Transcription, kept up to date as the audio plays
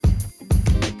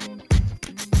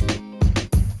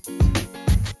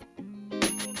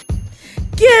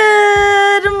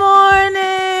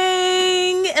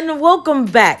welcome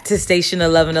back to Station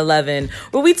 1111,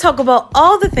 where we talk about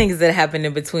all the things that happen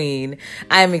in between.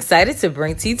 I am excited to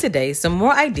bring to you today some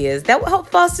more ideas that will help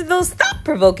foster those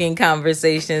thought-provoking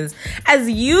conversations as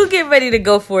you get ready to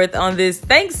go forth on this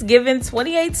Thanksgiving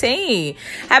 2018.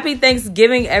 Happy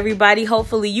Thanksgiving, everybody.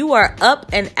 Hopefully you are up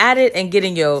and at it and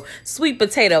getting your sweet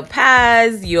potato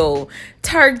pies, your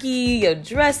turkey, your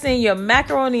dressing, your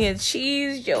macaroni and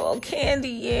cheese, your candy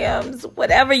yams,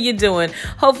 whatever you're doing.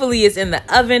 Hopefully it's in the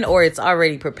oven or it's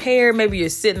already prepared. Maybe you're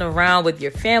sitting around with your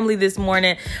family this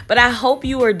morning, but I hope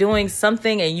you are doing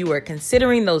something and you are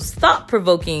considering those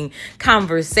thought-provoking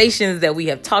conversations that we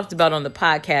have talked about on the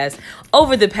podcast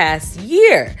over the past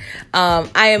year.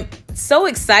 I am so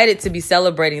excited to be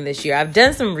celebrating this year. I've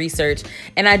done some research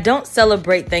and I don't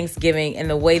celebrate Thanksgiving in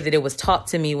the way that it was taught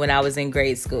to me when I was in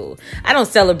grade school. I don't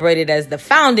celebrate it as the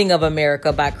founding of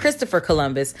America by Christopher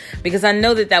Columbus because I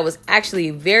know that that was actually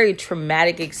a very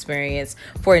traumatic experience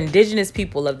for indigenous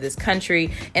people of this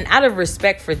country. And out of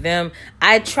respect for them,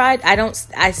 I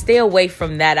stay away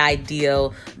from that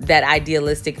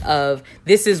idealistic of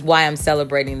this is why I'm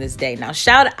celebrating this day. Now,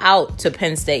 shout out to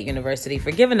Penn State University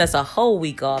for giving us a whole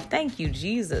week off. Thank you,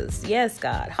 Jesus. Yes,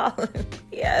 God.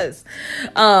 Yes.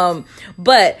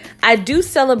 But I do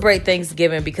celebrate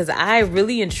Thanksgiving because I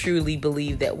really and truly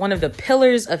believe that one of the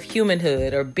pillars of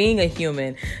humanhood, or being a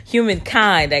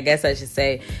humankind, I guess I should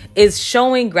say, is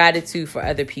showing gratitude for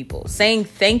other people. Saying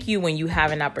thank you when you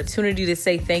have an opportunity to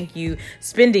say thank you,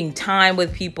 spending time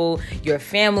with people, your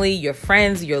family, your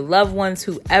friends, your loved ones,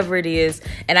 whoever it is.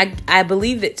 And I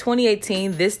believe that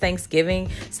 2018, this Thanksgiving,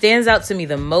 stands out to me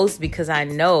the most because I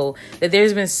know that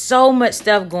there's been so much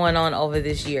stuff going on over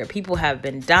this year. People have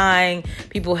been dying.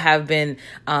 People have been,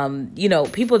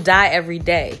 people die every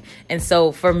day. And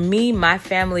so for me, my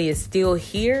family is still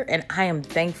here and I am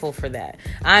thankful for that.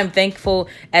 I'm thankful,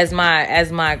 as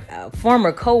my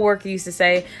former coworker used to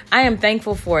say, I am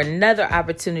thankful for another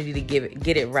opportunity to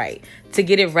get it right. To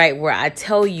get it right where I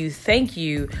tell you thank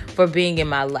you for being in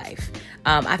my life.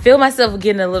 I feel myself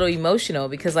getting a little emotional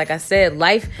because, like I said,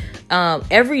 life,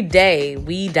 every day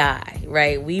we die,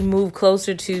 right? We move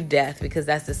closer to death because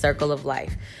that's the circle of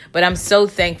life. But I'm so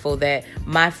thankful that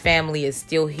my family is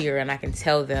still here and I can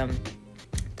tell them,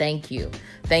 thank you.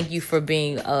 Thank you for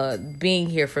being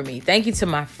here for me. Thank you to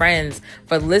my friends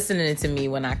for listening to me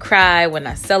when I cry, when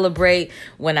I celebrate,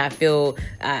 when I feel,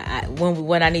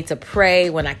 when I need to pray,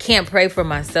 when I can't pray for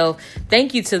myself.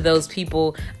 Thank you to those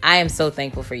people. I am so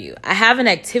thankful for you. I have an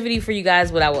activity for you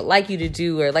guys. What I would like you to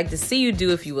do, or like to see you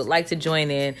do if you would like to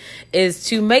join in, is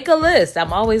to make a list.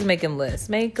 I'm always making lists.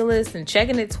 Make a list and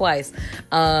checking it twice.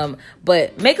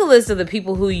 But make a list of the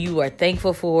people who you are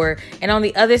thankful for. And on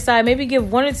the other side, maybe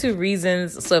give one or two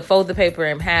reasons. So fold the paper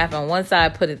in half. On one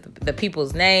side, put the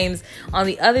people's names. On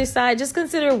the other side, just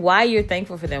consider why you're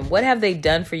thankful for them. What have they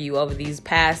done for you over these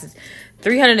past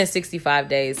 365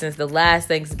 days since the last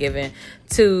Thanksgiving,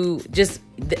 to just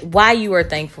why you are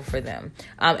thankful for them.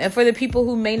 And for the people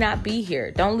who may not be here,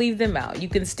 don't leave them out. You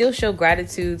can still show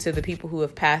gratitude to the people who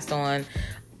have passed on,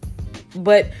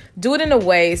 but do it in a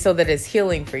way so that it's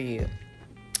healing for you.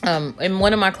 In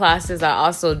one of my classes, I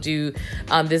also do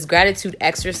this gratitude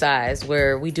exercise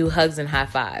where we do hugs and high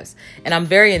fives. And I'm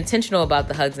very intentional about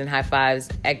the hugs and high fives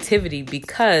activity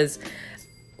because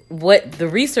what the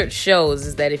research shows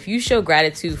is that if you show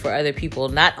gratitude for other people,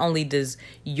 not only does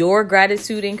your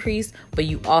gratitude increase, but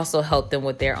you also help them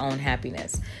with their own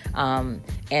happiness.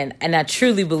 And I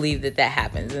truly believe that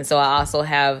happens. And so I also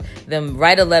have them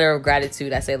write a letter of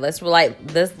gratitude. I say, let's write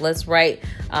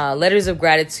letters of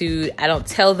gratitude. I don't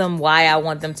tell them why I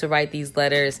want them to write these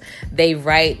letters. They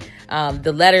write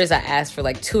the letters. I ask for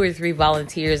like 2 or 3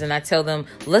 volunteers and I tell them,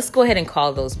 let's go ahead and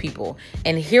call those people.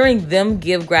 And hearing them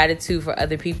give gratitude for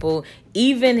other people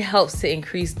even helps to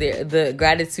increase the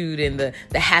gratitude and the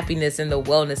happiness and the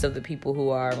wellness of the people who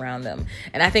are around them.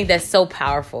 And I think that's so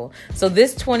powerful. So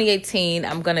this 2018,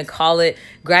 I'm going to call it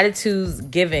Gratitude's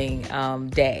Giving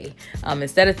Day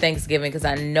instead of Thanksgiving, because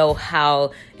I know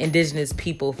how Indigenous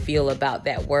people feel about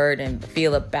that word and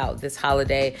feel about this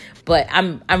holiday. But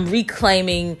I'm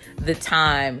reclaiming the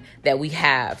time that we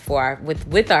have for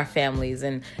with our families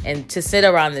and to sit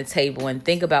around the table and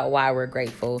think about why we're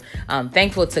grateful.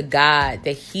 Thankful to God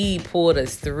that He pulled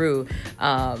us through.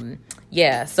 I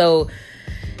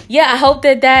hope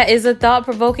that is a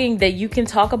thought-provoking, that you can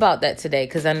talk about that today,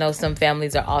 because I know some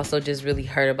families are also just really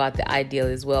hurt about the ideal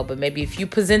as well. But maybe if you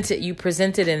present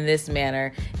it in this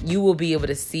manner, you will be able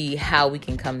to see how we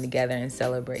can come together and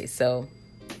celebrate. So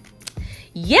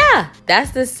yeah,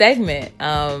 that's the segment.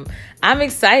 I'm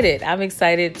excited. I'm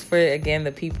excited for, again,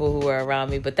 the people who are around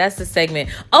me, but that's the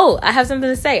segment. Oh, I have something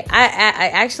to say.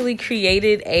 I actually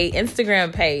created a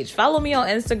Instagram page. Follow me on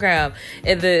Instagram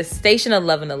at the Station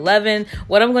 1111.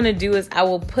 What I'm going to do is I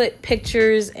will put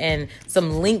pictures and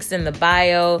some links in the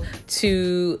bio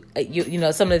to, you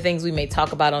know, some of the things we may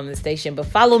talk about on the station, but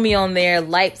follow me on there,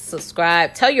 like,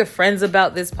 subscribe, tell your friends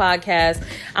about this podcast.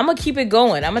 I'm going to keep it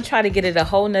going. I'm going to try to get it a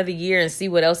whole nother year and see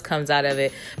what else comes out of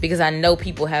it, because I know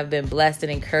people have been blessed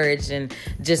and encouraged, and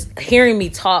just hearing me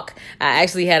talk. I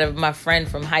actually had my friend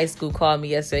from high school call me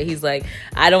yesterday. He's like,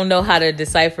 I don't know how to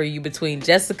decipher you between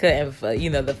Jessica and, you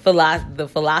know, the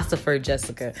philosopher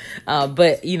Jessica.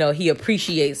 But, you know, he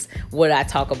appreciates what I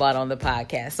talk about on the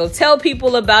podcast. So tell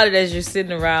people about it as you're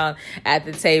sitting around at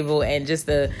the table, and just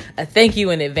a thank you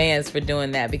in advance for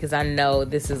doing that, because I know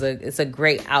it's a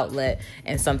great outlet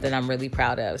and something I'm really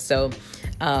proud of. So,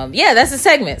 yeah, that's a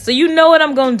segment. So you know what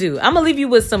I'm going to do. I'm going to leave you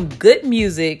with some good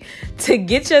music to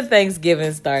get your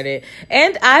Thanksgiving started.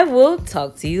 And I will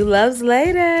talk to you loves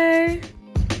later.